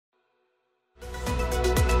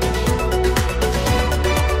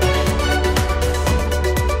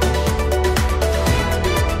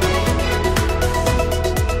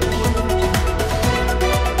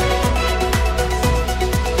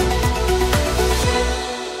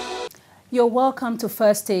You're welcome to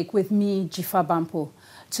First Take with me, Jifa Bampo.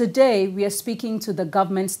 Today, we are speaking to the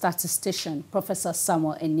government statistician, Professor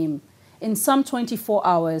Samuel Anim. In some 24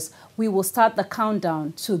 hours, we will start the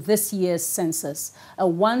countdown to this year's census, a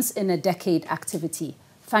once-in-a-decade activity.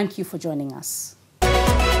 Thank you for joining us.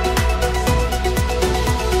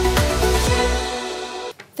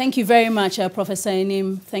 Thank you very much, Professor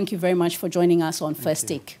Anim. Thank you very much for joining us on First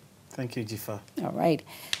Take. Thank you, Jifa. All right.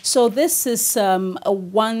 So this is a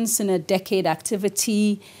once-in-a-decade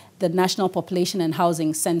activity, the National Population and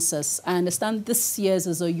Housing Census. I understand this year's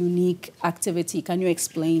is a unique activity. Can you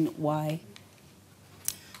explain why?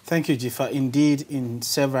 Thank you, Jifa. Indeed, in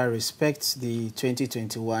several respects, the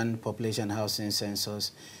 2021 Population Housing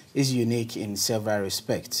Census is unique in several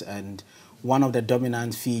respects. And one of the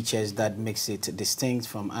dominant features that makes it distinct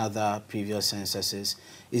from other previous censuses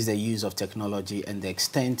is the use of technology and the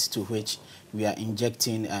extent to which we are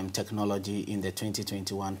injecting technology in the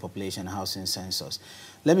 2021 Population Housing Census.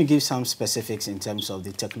 Let me give some specifics in terms of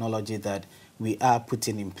the technology that we are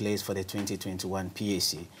putting in place for the 2021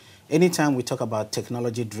 PAC. Anytime we talk about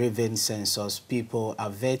technology-driven census, people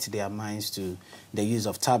avert their minds to the use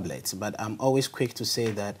of tablets. But I'm always quick to say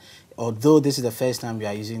that although this is the first time we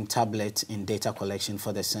are using tablets in data collection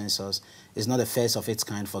for the census, it's not the first of its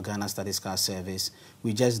kind for Ghana Statistical Service.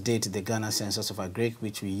 We just did the Ghana Census of Agric,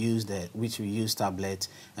 which we used tablets,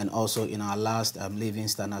 and also in our last Living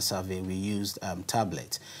Standard Survey, we used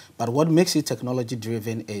tablets. But what makes it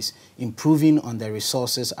technology-driven is improving on the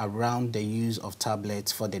resources around the use of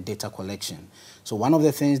tablets for the data collection. So one of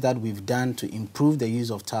the things that we've done to improve the use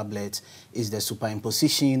of tablets is the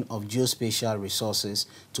superimposition of geospatial resources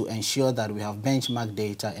to ensure that we have benchmark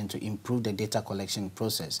data and to improve the data collection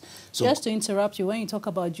process. So just to interrupt you, when you talk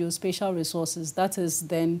about geospatial resources, that is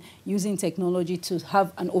then using technology to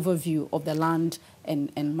have an overview of the land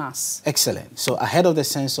and mass. Excellent. So ahead of the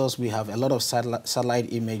census, we have a lot of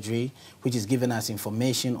satellite imagery, which is giving us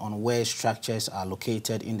information on where structures are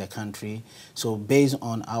located in the country. So based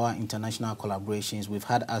on our international collaborations, we've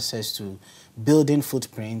had access to building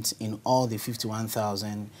footprints in all the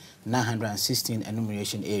 51,916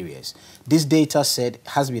 enumeration areas. This data set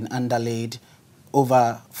has been underlaid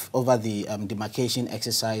over the demarcation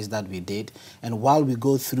exercise that we did. And while we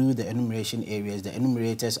go through the enumeration areas, the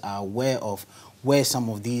enumerators are aware of where some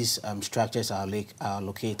of these structures are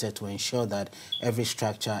located to ensure that every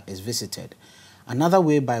structure is visited. Another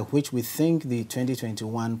way by which we think the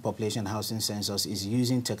 2021 Population Housing Census is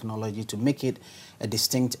using technology to make it a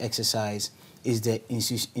distinct exercise is the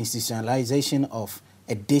institutionalization of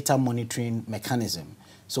a data monitoring mechanism.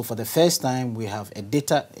 So for the first time, we have a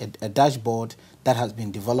dashboard that has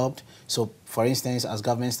been developed. So for instance, as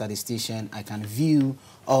government statistician, I can view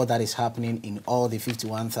all that is happening in all the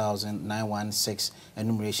 51,916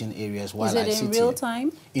 enumeration areas while I sit here. Is it in real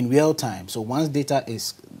time? In real time. So once data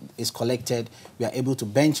is collected, we are able to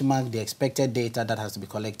benchmark the expected data that has to be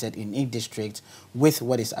collected in each district with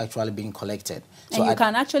what is actually being collected. And so you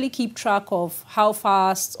can actually keep track of how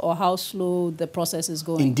fast or how slow the process is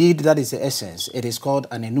going. Indeed, that is the essence. It is called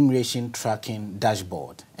an enumeration tracking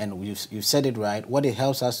dashboard. And you've said it right. What it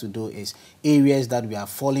helps us to do is areas that we are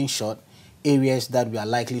falling short, areas that we are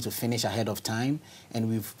likely to finish ahead of time, and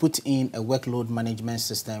we've put in a workload management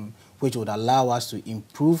system which would allow us to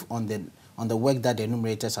improve on the work that the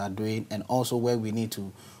enumerators are doing, and also where we need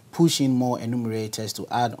to push in more enumerators to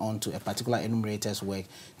add on to a particular enumerator's work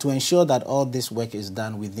to ensure that all this work is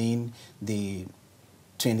done within the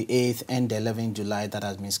 28th and the 11th July that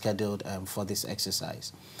has been scheduled for this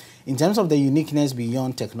exercise. In terms of the uniqueness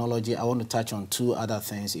beyond technology, I want to touch on two other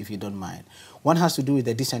things, if you don't mind. One has to do with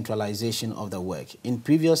the decentralization of the work. In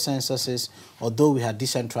previous censuses, although we had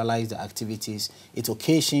decentralized the activities, it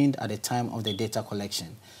occasioned at the time of the data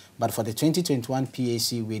collection. But for the 2021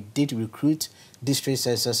 PAC, we did recruit district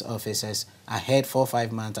census officers ahead, 4 or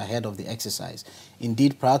 5 months ahead of the exercise.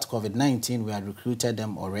 Indeed, prior to COVID-19, we had recruited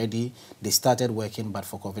them already. They started working, but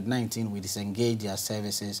for COVID-19, we disengaged their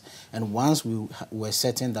services. And once we were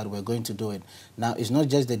certain that we're going to do it, now it's not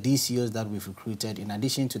just the DCOs that we've recruited. In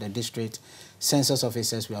addition to the district census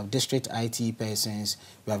officers, we have district IT persons,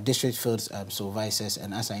 we have district field supervisors,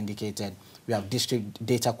 and as I indicated, we have district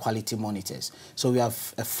data quality monitors. So we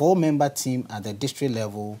have a 4-member team at the district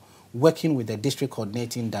level working with the district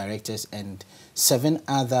coordinating directors and 7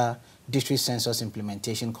 other district census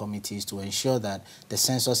implementation committees to ensure that the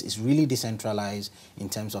census is really decentralized in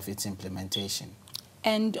terms of its implementation.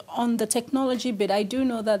 And on the technology bit, I do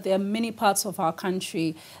know that there are many parts of our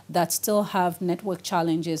country that still have network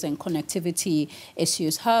challenges and connectivity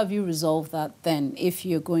issues. How have you resolved that then, if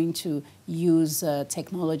you're going to use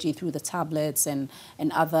technology through the tablets and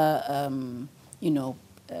other,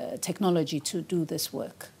 technology to do this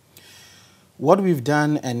work? What we've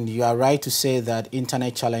done, and you are right to say that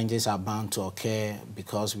internet challenges are bound to occur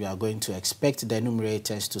because we are going to expect the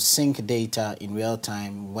enumerators to sync data in real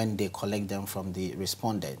time when they collect them from the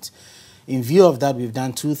respondents. In view of that, we've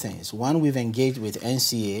done two things. One, we've engaged with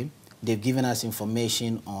NCA. They've given us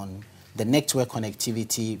information on the network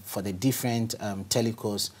connectivity for the different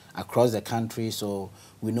telcos across the country. So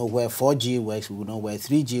we know where 4G works, we know where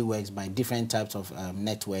 3G works by different types of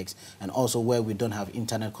networks, and also where we don't have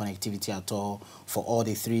internet connectivity at all for all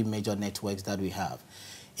the three major networks that we have.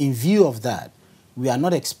 In view of that, we are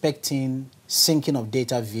not expecting syncing of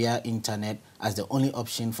data via internet as the only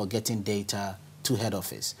option for getting data to head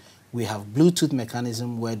office. We have Bluetooth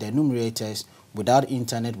mechanism where the enumerators without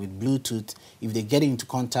internet, with Bluetooth, if they get into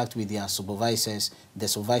contact with their supervisors, the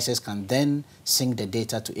supervisors can then sync the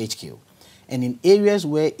data to HQ. And in areas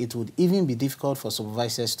where it would even be difficult for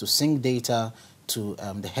supervisors to sync data to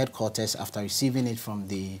the headquarters after receiving it from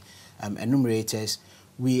the enumerators,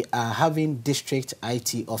 we are having district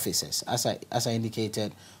IT officers. As I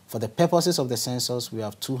indicated, for the purposes of the census, we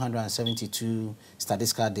have 272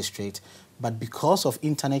 statistical districts. But because of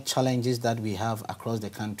internet challenges that we have across the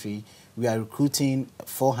country, we are recruiting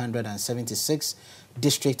 476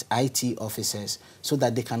 district IT officers so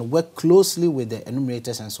that they can work closely with the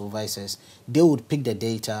enumerators and supervisors. They would pick the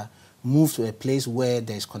data, move to a place where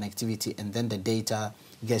there is connectivity, and then the data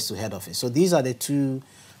gets to head office. So these are the two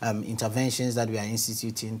interventions that we are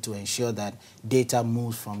instituting to ensure that data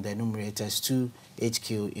moves from the enumerators to HQ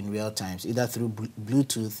in real times, either through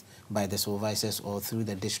Bluetooth by the supervisors or through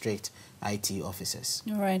the district IT officers.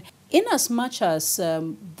 All right. In as much as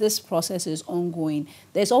this process is ongoing,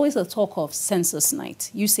 there's always a talk of Census Night.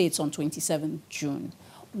 You say it's on 27th June.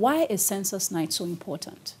 Why is Census Night so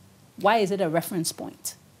important? Why is it a reference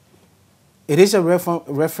point? It is a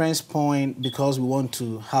reference point because we want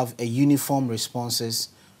to have a uniform responses,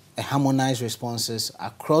 a harmonized responses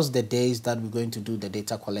across the days that we're going to do the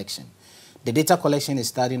data collection. The data collection is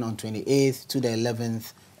starting on 28th to the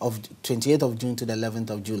 11th of 28th of June to the 11th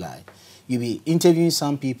of July. You'll be interviewing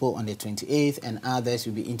some people on the 28th and others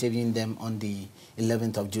you'll be interviewing them on the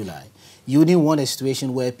 11th of July. You wouldn't want a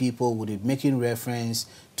situation where people would be making reference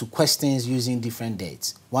to questions using different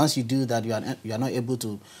dates. Once you do that, you are not able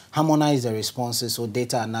to harmonize the responses, so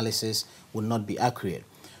data analysis will not be accurate.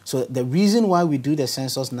 So the reason why we do the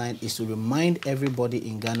Census Night is to remind everybody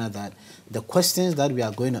in Ghana that the questions that we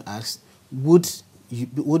are going to ask would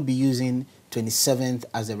be using 27th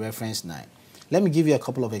as a reference night. Let me give you a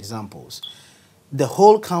couple of examples. The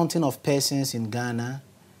whole counting of persons in Ghana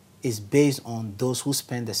is based on those who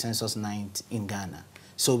spend the census night in Ghana.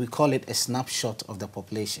 So we call it a snapshot of the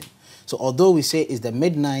population. So although we say it's the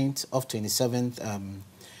midnight of 27th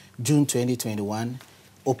June 2021,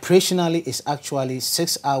 operationally it's actually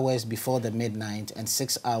 6 hours before the midnight and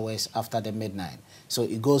 6 hours after the midnight. So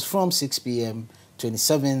it goes from 6 p.m.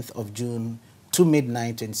 27th of June to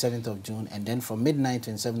midnight 27th of June, and then from midnight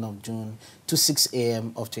 27th of June to 6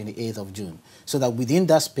 a.m. of 28th of June. So that within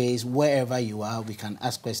that space, wherever you are, we can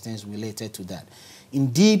ask questions related to that.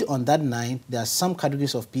 Indeed, on that night, there are some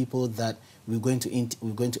categories of people that we're going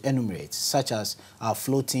to enumerate, such as our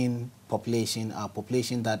floating population, our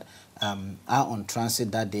population that are on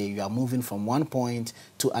transit that day. You are moving from one point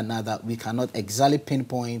to another. We cannot exactly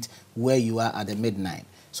pinpoint where you are at the midnight.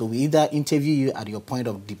 So we either interview you at your point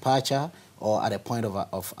of departure or at a point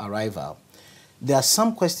of arrival. There are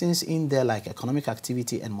some questions in there like economic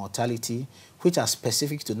activity and mortality, which are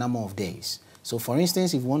specific to number of days. So for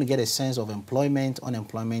instance, if you want to get a sense of employment,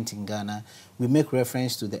 unemployment in Ghana, we make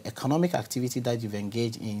reference to the economic activity that you've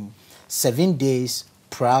engaged in 7 days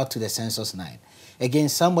prior to the census night. Again,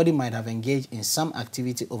 somebody might have engaged in some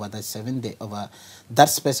activity over that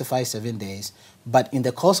specified 7 days, but in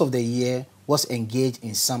the course of the year was engaged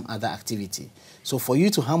in some other activity. So for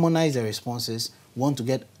you to harmonize the responses, we want to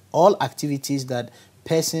get all activities that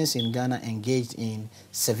persons in Ghana engaged in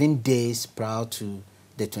 7 days prior to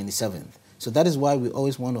the 27th. So that is why we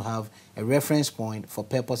always want to have a reference point for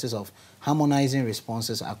purposes of harmonizing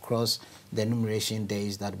responses across the enumeration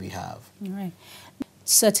days that we have. All right.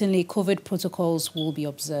 Certainly, COVID protocols will be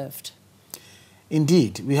observed.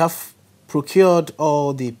 Indeed, we have procured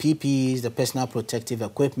all the PPEs, the personal protective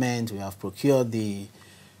equipment. We have procured the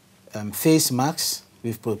face masks.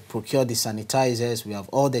 We've procured the sanitizers. We have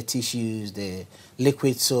all the tissues, the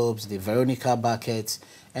liquid soaps, the Veronica buckets,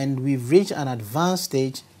 and we've reached an advanced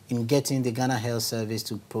stage in getting the Ghana Health Service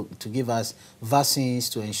to give us vaccines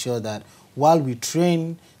to ensure that while we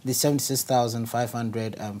train the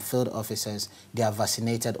 76,500 field officers, they are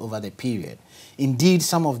vaccinated over the period. Indeed,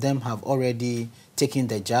 some of them have already taken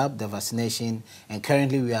the jab, the vaccination, and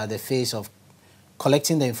currently we are at the phase of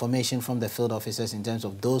collecting the information from the field officers in terms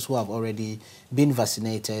of those who have already been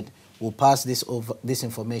vaccinated. We'll pass this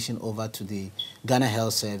information over to the Ghana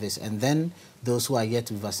Health Service, and then those who are yet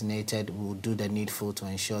to be vaccinated will do the needful to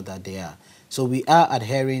ensure that they are. So we are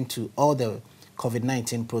adhering to all the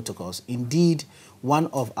COVID-19 protocols. Indeed, one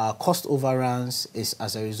of our cost overruns is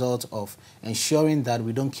as a result of ensuring that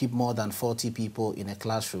we don't keep more than 40 people in a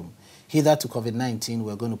classroom. Hither to COVID-19,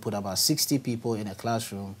 we're going to put about 60 people in a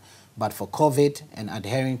classroom, but for COVID and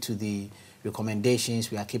adhering to the recommendations,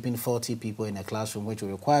 we are keeping 40 people in a classroom, which will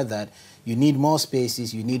require that you need more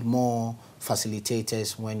spaces, you need more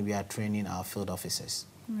facilitators when we are training our field officers.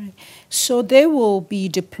 Right. So they will be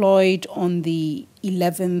deployed on the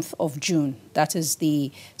 11th of June. That is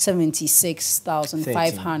the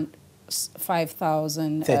 76,500.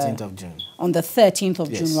 5,000. 13th of June. On the 13th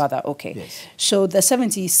of Yes. June, rather. Okay. Yes. So the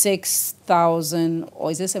 76,000,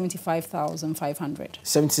 or is it 75,500?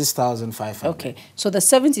 76,500. Okay. So the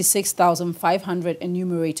 76,500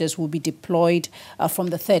 enumerators will be deployed from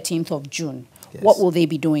the 13th of June. Yes. What will they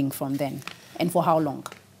be doing from then, and for how long?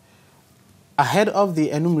 Ahead of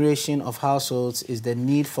the enumeration of households is the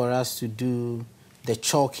need for us to do the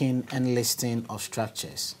chalking and listing of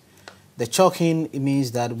structures. The chalking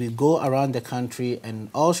means that we go around the country and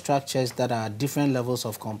all structures that are at different levels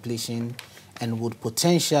of completion and would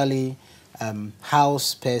potentially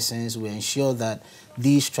house persons, we ensure that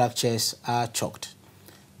these structures are chalked.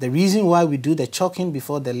 The reason why we do the chalking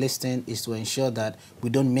before the listing is to ensure that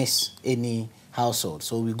we don't miss any household.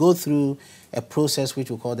 So we go through a process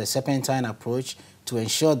which we call the serpentine approach to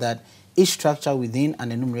ensure that each structure within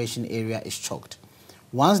an enumeration area is chalked.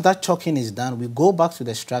 Once that chalking is done, we go back to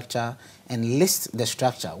the structure and list the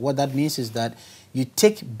structure. What that means is that you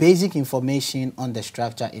take basic information on the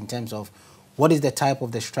structure in terms of what is the type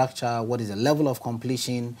of the structure, what is the level of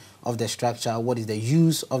completion of the structure, what is the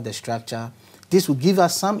use of the structure. This will give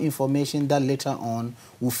us some information that later on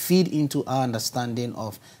will feed into our understanding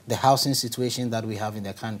of the housing situation that we have in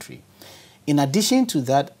the country. In addition to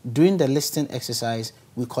that, during the listing exercise,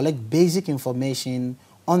 we collect basic information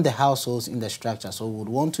on the households in the structure. So we would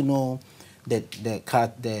want to know the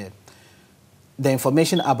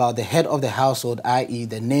information about the head of the household, i.e.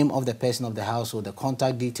 the name of the person of the household, the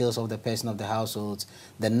contact details of the person of the household,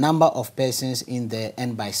 the number of persons in there,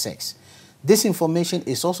 and by sex. This information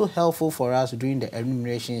is also helpful for us during the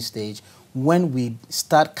enumeration stage when we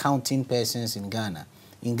start counting persons in Ghana.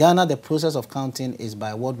 In Ghana, the process of counting is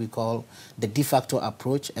by what we call the de facto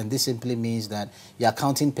approach, and this simply means that you are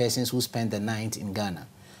counting persons who spend the night in Ghana.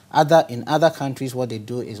 In other countries, what they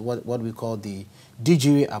do is what we call the de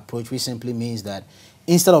jure approach, which simply means that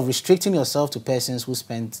instead of restricting yourself to persons who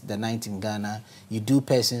spend the night in Ghana, you do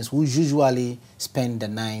persons who usually spend the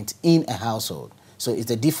night in a household. So it's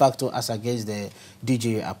the de facto as against the de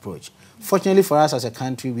jure approach. Fortunately for us as a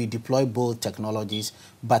country, we deploy both technologies,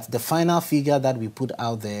 but the final figure that we put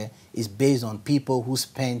out there is based on people who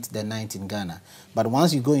spent the night in Ghana. But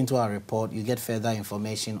once you go into our report, you get further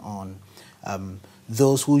information on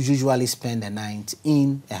those who usually spend the night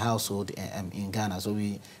in a household in Ghana. So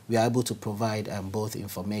we are able to provide both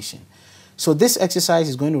information. So this exercise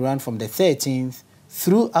is going to run from the 13th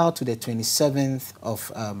throughout to the 27th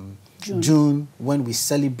of June, when we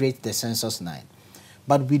celebrate the Census 9.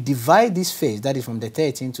 But we divide this phase, that is from the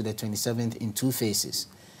 13th to the 27th, in two phases.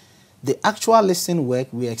 The actual listing work,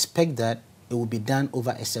 we expect that it will be done over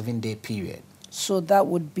a 7-day period. So that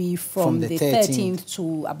would be from the 13th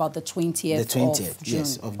to about the 20th, of June.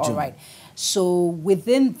 Yes, of June. All right. So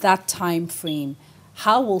within that time frame,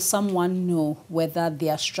 how will someone know whether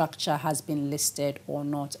their structure has been listed or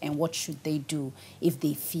not, and what should they do if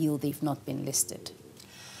they feel they've not been listed?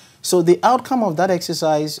 So the outcome of that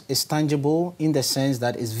exercise is tangible in the sense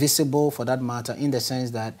that it's visible, for that matter, in the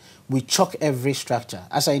sense that we chalk every structure.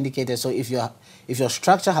 As I indicated, so if your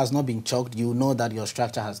structure has not been chalked, you know that your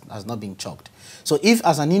structure has not been chalked. So if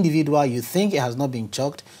as an individual you think it has not been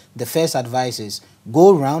chalked, the first advice is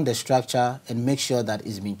go around the structure and make sure that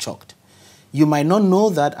it's been chalked. You might not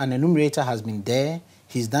know that an enumerator has been there,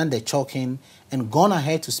 he's done the chalking, and gone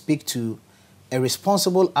ahead to speak to a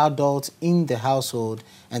responsible adult in the household,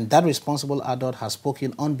 and that responsible adult has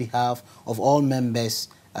spoken on behalf of all members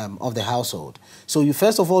of the household. So you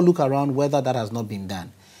first of all look around whether that has not been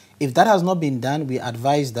done. If that has not been done, we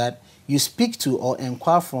advise that you speak to or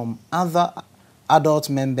inquire from other adult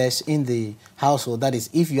members in the household. That is,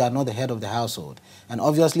 if you are not the head of the household. And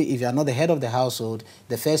obviously, if you are not the head of the household,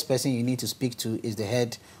 the first person you need to speak to is the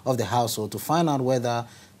head of the household to find out whether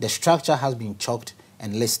the structure has been chalked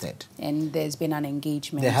and listed. And there's been an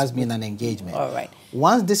engagement. There has been an engagement. All right.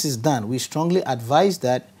 Once this is done, we strongly advise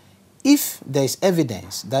that if there is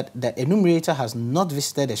evidence that the enumerator has not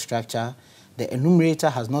visited a structure, the enumerator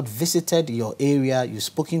has not visited your area, you've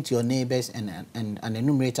spoken to your neighbors, and an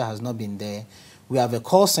enumerator has not been there, we have a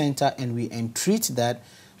call center and we entreat that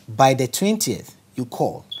by the 20th, you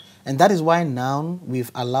call. And that is why now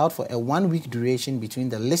we've allowed for a 1-week duration between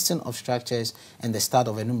the listing of structures and the start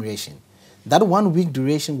of enumeration. That 1-week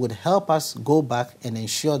duration would help us go back and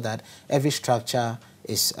ensure that every structure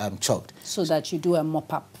is chalked. So that you do a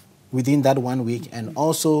mop-up. Within that 1 week, and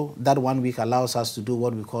also that 1 week allows us to do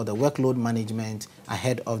what we call the workload management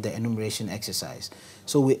ahead of the enumeration exercise.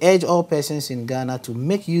 So we urge all persons in Ghana to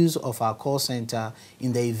make use of our call center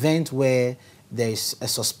in the event where there is a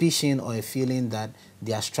suspicion or a feeling that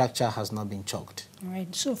their structure has not been chalked. All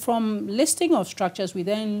right. So from listing of structures, we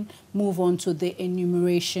then move on to the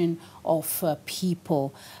enumeration of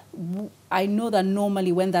people. I know that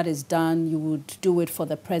normally when that is done, you would do it for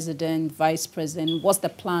the president, vice president. What's the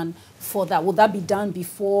plan for that? Would that be done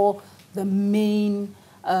before the main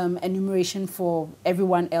enumeration for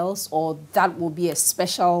everyone else, or that will be a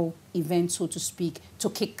special event, so to speak, to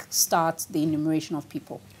kick-start the enumeration of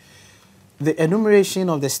people? The enumeration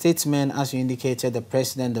of the statesmen, as you indicated, the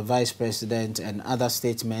president, the vice president, and other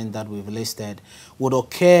statesmen that we've listed, would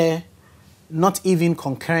occur not even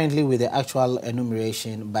concurrently with the actual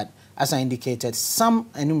enumeration, but as I indicated, some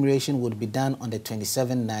enumeration would be done on the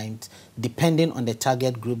 27th night, depending on the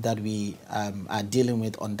target group that we are dealing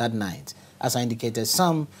with on that night. As I indicated,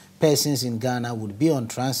 some persons in Ghana would be on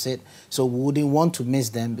transit, so we wouldn't want to miss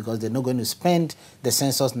them because they're not going to spend the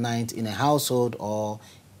census night in a household or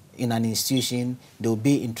in an institution. They'll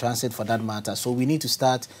be in transit for that matter. So we need to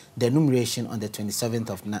start the enumeration on the 27th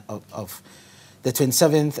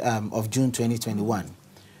of June 2021.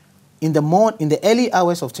 In the early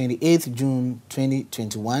hours of 28th June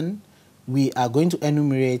 2021, we are going to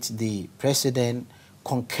enumerate the president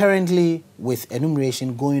concurrently with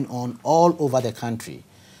enumeration going on all over the country.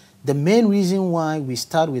 The main reason why we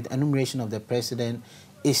start with enumeration of the president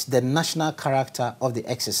is the national character of the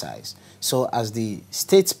exercise. So as the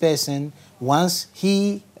statesperson, once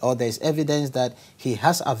he or there's evidence that he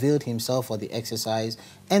has availed himself for the exercise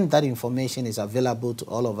and that information is available to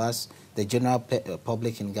all of us, the general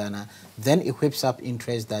public in Ghana, then it whips up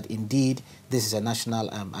interest that indeed this is a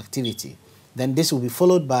national activity. Then this will be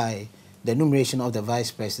followed by the enumeration of the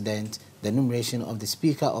vice president, the enumeration of the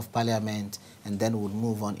speaker of parliament, and then we'll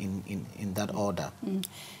move on in that order.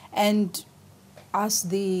 And as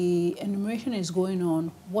the enumeration is going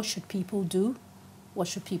on, what should people do? What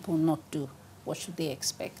should people not do? What should they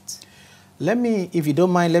expect? Let me, if you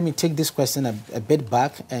don't mind, let me take this question a bit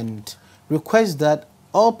back and request that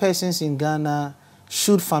all persons in Ghana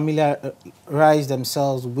should familiarize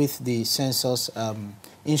themselves with the census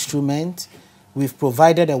instrument. We've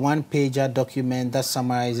provided a one-pager document that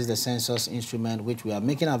summarizes the census instrument, which we are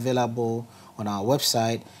making available on our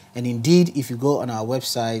website. And indeed, if you go on our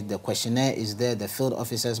website, the questionnaire is there, the field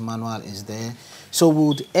officer's manual is there. So we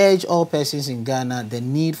would urge all persons in Ghana the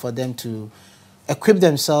need for them to equip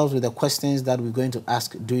themselves with the questions that we're going to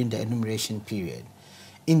ask during the enumeration period.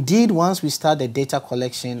 Indeed, once we start the data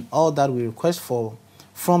collection, all that we request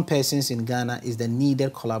from persons in Ghana is the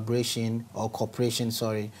needed collaboration or cooperation,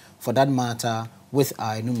 for that matter, with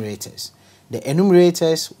our enumerators. The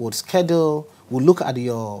enumerators would look at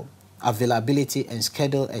your availability and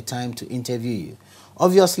schedule a time to interview you.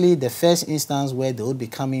 Obviously, the first instance where they would be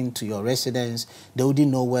coming to your residence, they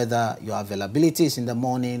wouldn't know whether your availability is in the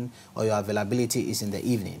morning or your availability is in the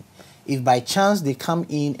evening. If by chance they come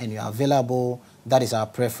in and you're available, that is our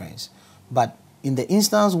preference. But in the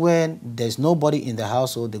instance where there's nobody in the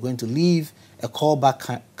household, they're going to leave a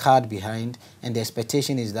callback card behind, and the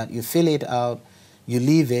expectation is that you fill it out, you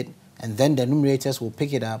leave it, and then the enumerators will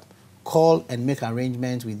pick it up, call and make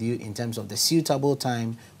arrangements with you in terms of the suitable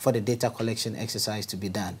time for the data collection exercise to be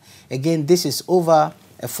done. Again, this is over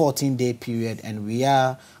a 14-day period, and we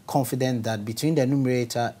are confident that between the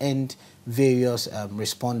enumerator and various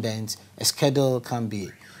respondents, a schedule can be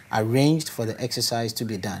arranged for the exercise to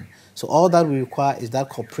be done. So all that we require is that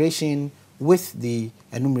cooperation with the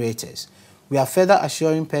enumerators. We are further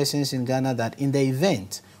assuring persons in Ghana that in the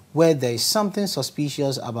event where there is something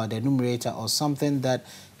suspicious about the enumerator or something that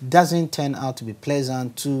doesn't turn out to be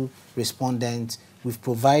pleasant to respondents, we've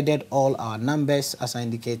provided all our numbers. As I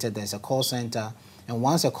indicated, there's a call center, and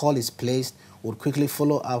once a call is placed, would quickly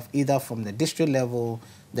follow up either from the district level,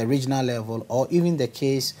 the regional level, or even the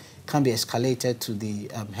case can be escalated to the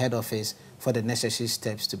head office for the necessary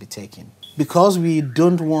steps to be taken. Because we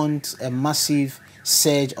don't want a massive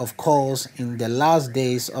surge of calls in the last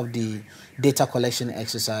days of the data collection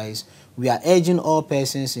exercise, we are urging all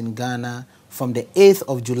persons in Ghana from the 8th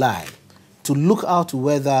of July to look out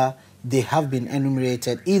whether they have been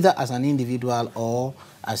enumerated either as an individual or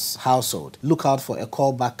as household. Look out for a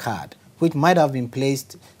callback card, which might have been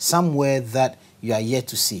placed somewhere that you are yet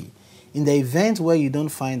to see. In the event where you don't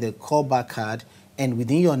find the callback card and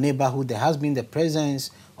within your neighborhood there has been the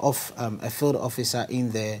presence of a field officer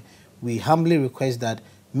in there, we humbly request that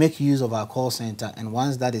make use of our call center, and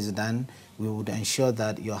once that is done, we would ensure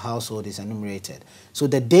that your household is enumerated. So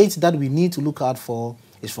the date that we need to look out for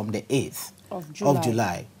is from the 8th of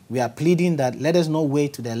July. We are pleading that let us not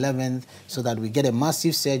wait to the 11th so that we get a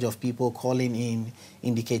massive surge of people calling in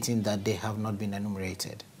indicating that they have not been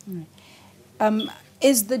enumerated. Right.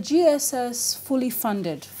 Is the GSS fully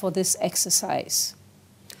funded for this exercise?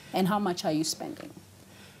 And how much are you spending?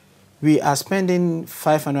 We are spending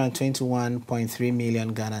 521.3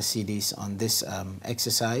 million Ghana cedis on this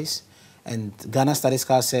exercise, and Ghana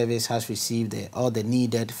Statistical Service has received all the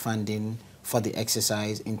needed funding for the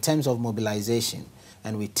exercise in terms of mobilization.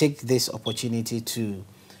 And we take this opportunity to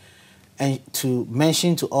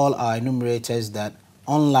mention to all our enumerators that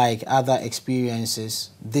unlike other experiences,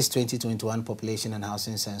 this 2021 Population and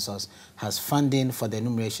Housing Census has funding for the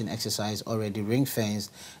enumeration exercise already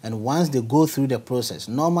ring-fenced, and once they go through the process,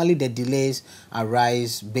 normally the delays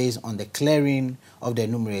arise based on the clearing of the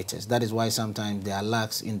enumerators. That is why sometimes there are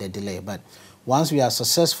lags in the delay. But once we are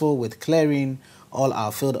successful with clearing all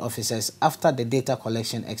our field officers after the data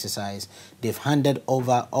collection exercise, they've handed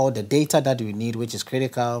over all the data that we need, which is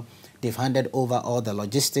critical. They've handed over all the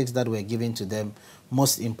logistics that were given to them.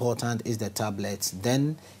 Most important is the tablets.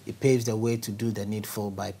 Then it paves the way to do the needful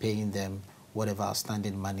by paying them whatever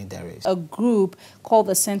outstanding money there is. A group called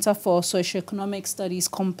the Center for Socioeconomic Studies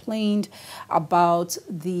complained about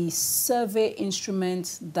the survey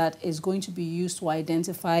instrument that is going to be used to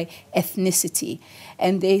identify ethnicity.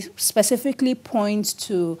 And they specifically point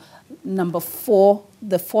to number 4,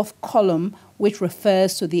 the 4th column, which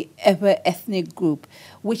refers to the ethnic group,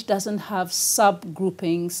 which doesn't have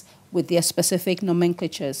subgroupings with their specific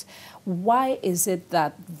nomenclatures. Why is it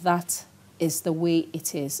that that is the way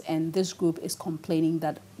it is, and this group is complaining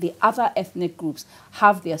that the other ethnic groups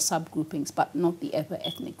have their subgroupings but not the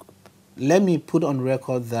ethnic group? Let me put on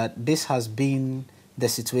record that this has been the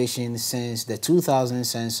situation since the 2000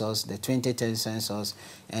 census, the 2010 census,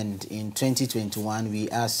 and in 2021 we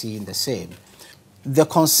are seeing the same. The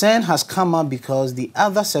concern has come up because the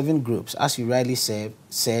other 7 groups, as you rightly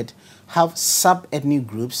said, have sub-ethnic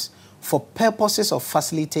groups for purposes of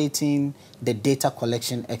facilitating the data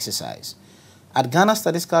collection exercise. At Ghana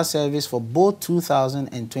Statistical Service for both 2000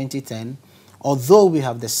 and 2010, although we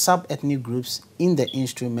have the sub-ethnic groups in the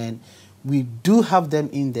instrument, we do have them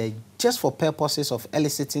in there just for purposes of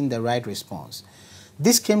eliciting the right response.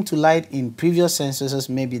 This came to light in previous censuses,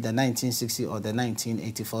 maybe the 1960 or the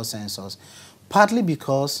 1984 census, partly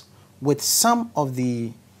because with some of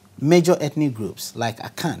the major ethnic groups, like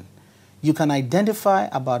Akan, you can identify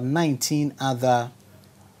about 19 other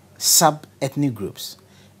sub-ethnic groups.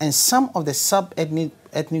 And some of the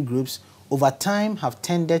sub-ethnic groups over time have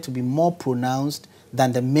tended to be more pronounced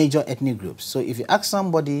than the major ethnic groups. So if you ask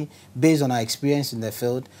somebody, based on our experience in the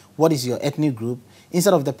field, what is your ethnic group?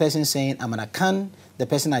 Instead of the person saying, I'm an Akan, the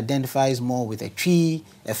person identifies more with a Twi,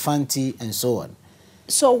 a Fanti, and so on.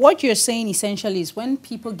 So what you're saying essentially is when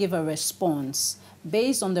people give a response,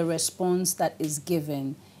 based on the response that is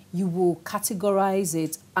given, you will categorize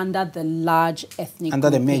it under the large ethnic group. Under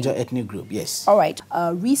the major ethnic group, yes. All right.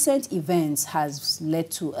 Recent events has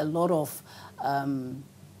led to a lot of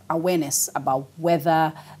awareness about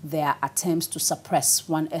whether there are attempts to suppress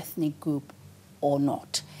one ethnic group or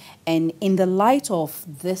not. And in the light of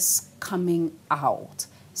this coming out,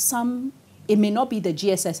 it may not be the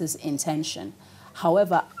GSS's intention.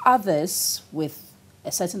 However, others with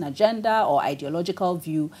a certain agenda or ideological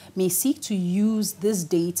view may seek to use this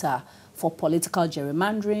data for political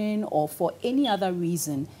gerrymandering or for any other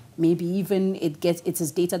reason. Maybe even it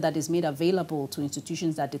is data that is made available to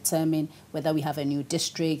institutions that determine whether we have a new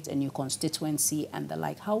district, a new constituency, and the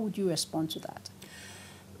like. How would you respond to that?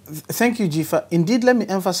 Thank you, Jifa. Indeed, let me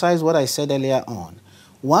emphasize what I said earlier on.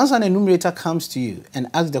 Once an enumerator comes to you and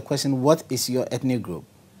asks the question, what is your ethnic group?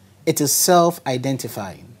 It is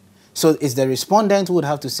self-identifying. So it's the respondent who would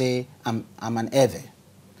have to say, I'm an Ewe.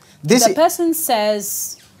 The person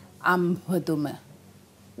says, I'm Hodome,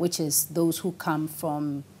 which is those who come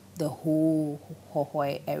from the whole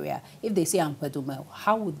Hohoi area? If they say Ampeduma,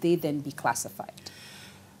 how would they then be classified?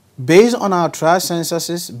 Based on our trial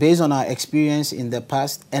censuses, based on our experience in the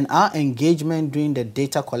past, and our engagement during the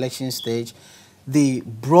data collection stage, the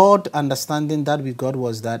broad understanding that we got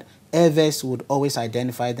was that Evers would always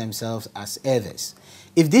identify themselves as Evers.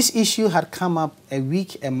 If this issue had come up a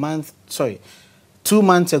week, a month, 2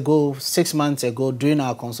 months ago, 6 months ago, during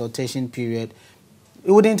our consultation period,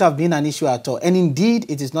 it wouldn't have been an issue at all. And indeed,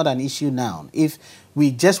 it is not an issue now. If we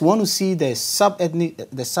just want to see the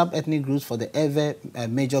sub-ethnic groups for the Ever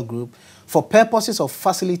major group, for purposes of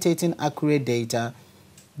facilitating accurate data,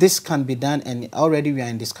 this can be done, and already we are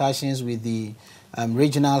in discussions with the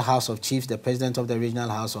Regional House of Chiefs, the President of the Regional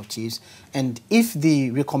House of Chiefs, and if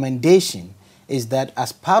the recommendation is that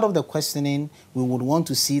as part of the questioning, we would want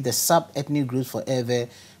to see the sub-ethnic groups forever,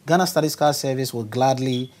 Ghana Statistical Service will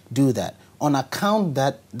gladly do that on account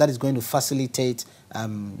that is going to facilitate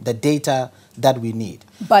the data that we need.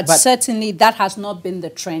 But certainly that has not been the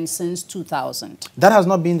trend since 2000. That has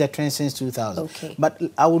not been the trend since 2000. Okay. But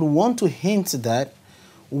I would want to hint that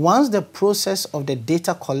once the process of the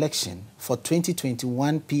data collection for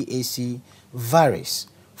 2021 PAC varies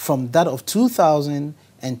from that of 2000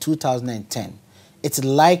 and 2010, it's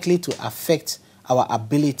likely to affect our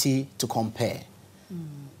ability to compare.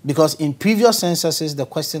 Because in previous censuses, the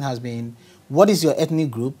question has been, what is your ethnic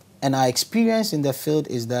group? And our experience in the field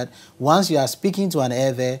is that once you are speaking to an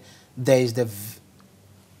Ewe, there is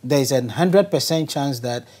a 100% chance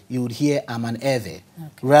that you would hear I'm an Ewe,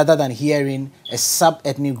 rather than hearing a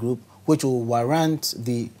sub-ethnic group, which will warrant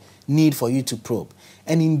the need for you to probe.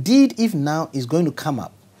 And indeed, if now is going to come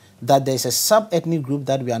up that there's a sub-ethnic group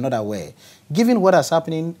that we are not aware, given what has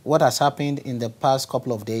happened in the past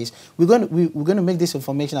couple of days, we're going to make this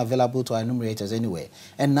information available to our enumerators anyway.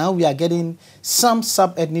 And now we are getting some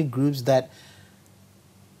sub-ethnic groups that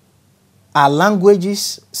are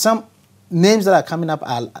languages, some names that are coming up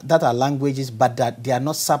that are languages, but that they are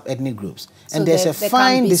not sub-ethnic groups. So and there's a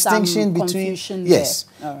fine distinction between, yes.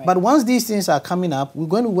 Right. But once these things are coming up, we're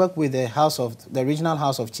going to work with the Regional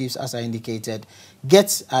House of Chiefs, as I indicated.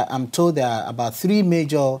 I'm told there are about 3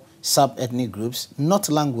 major sub-ethnic groups, not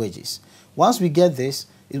languages. Once we get this,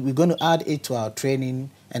 we're going to add it to our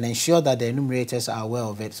training and ensure that the enumerators are aware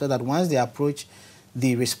of it, so that once they approach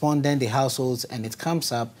the respondent, the households, and it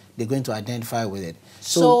comes up, they're going to identify with it.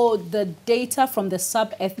 So the data from the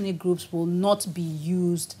sub-ethnic groups will not be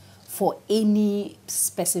used for any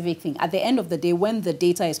specific thing. At the end of the day, when the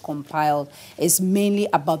data is compiled, it's mainly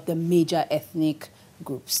about the major ethnic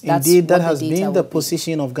groups. That's indeed, that has been the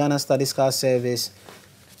position of Ghana Statistical Service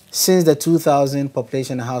since the 2000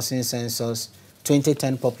 Population Housing Census,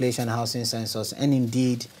 2010 Population Housing Census, and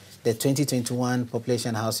indeed the 2021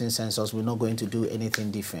 Population Housing Census. We're not going to do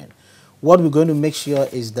anything different. What we're going to make sure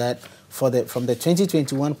is that from the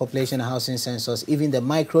 2021 Population Housing Census, even the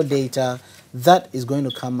micro data that is going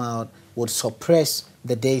to come out would suppress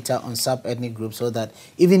the data on sub-ethnic groups, so that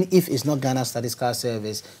even if it's not Ghana Statistical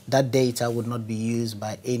Service, that data would not be used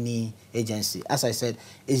by any agency. As I said,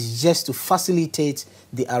 it's just to facilitate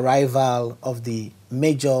the arrival of the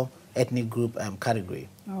major ethnic group category.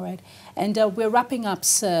 All right. And we're wrapping up,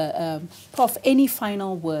 sir. Prof, any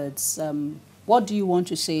final words? What do you want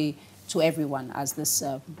to say to everyone as this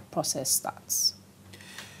process starts?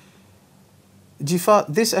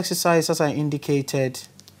 Jifa, this exercise, as I indicated,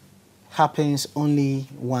 happens only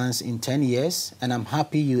once in 10 years, and I'm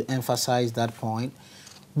happy you emphasized that point.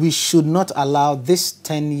 We should not allow this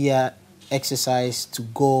 10-year exercise to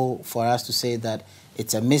go for us to say that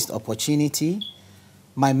it's a missed opportunity.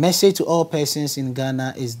 My message to all persons in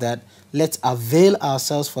Ghana is that let's avail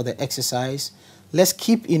ourselves for the exercise. Let's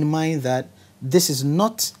keep in mind that this is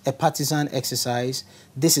not a partisan exercise.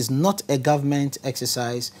 This is not a government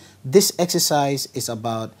exercise. This exercise is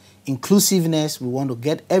about inclusiveness. We want to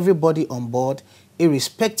get everybody on board,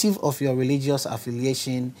 irrespective of your religious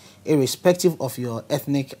affiliation, irrespective of your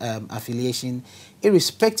ethnic affiliation,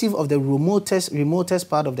 irrespective of the remotest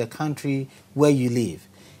part of the country where you live.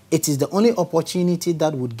 It is the only opportunity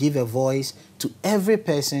that would give a voice to every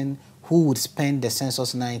person who would spend the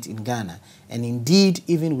census night in Ghana. And indeed,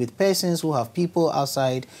 even with persons who have people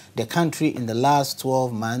outside the country in the last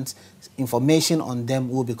 12 months, information on them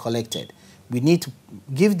will be collected. We need to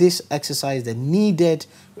give this exercise the needed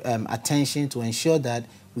attention to ensure that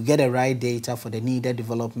we get the right data for the needed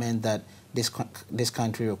development that this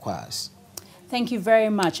country requires. Thank you very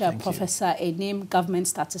much, Professor Anim, government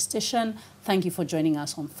statistician. Thank you for joining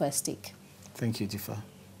us on First Take. Thank you, Jifa.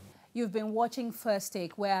 You've been watching First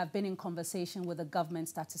Take, where I've been in conversation with a government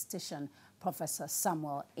statistician, Professor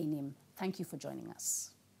Samuel Anim. Thank you for joining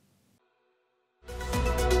us.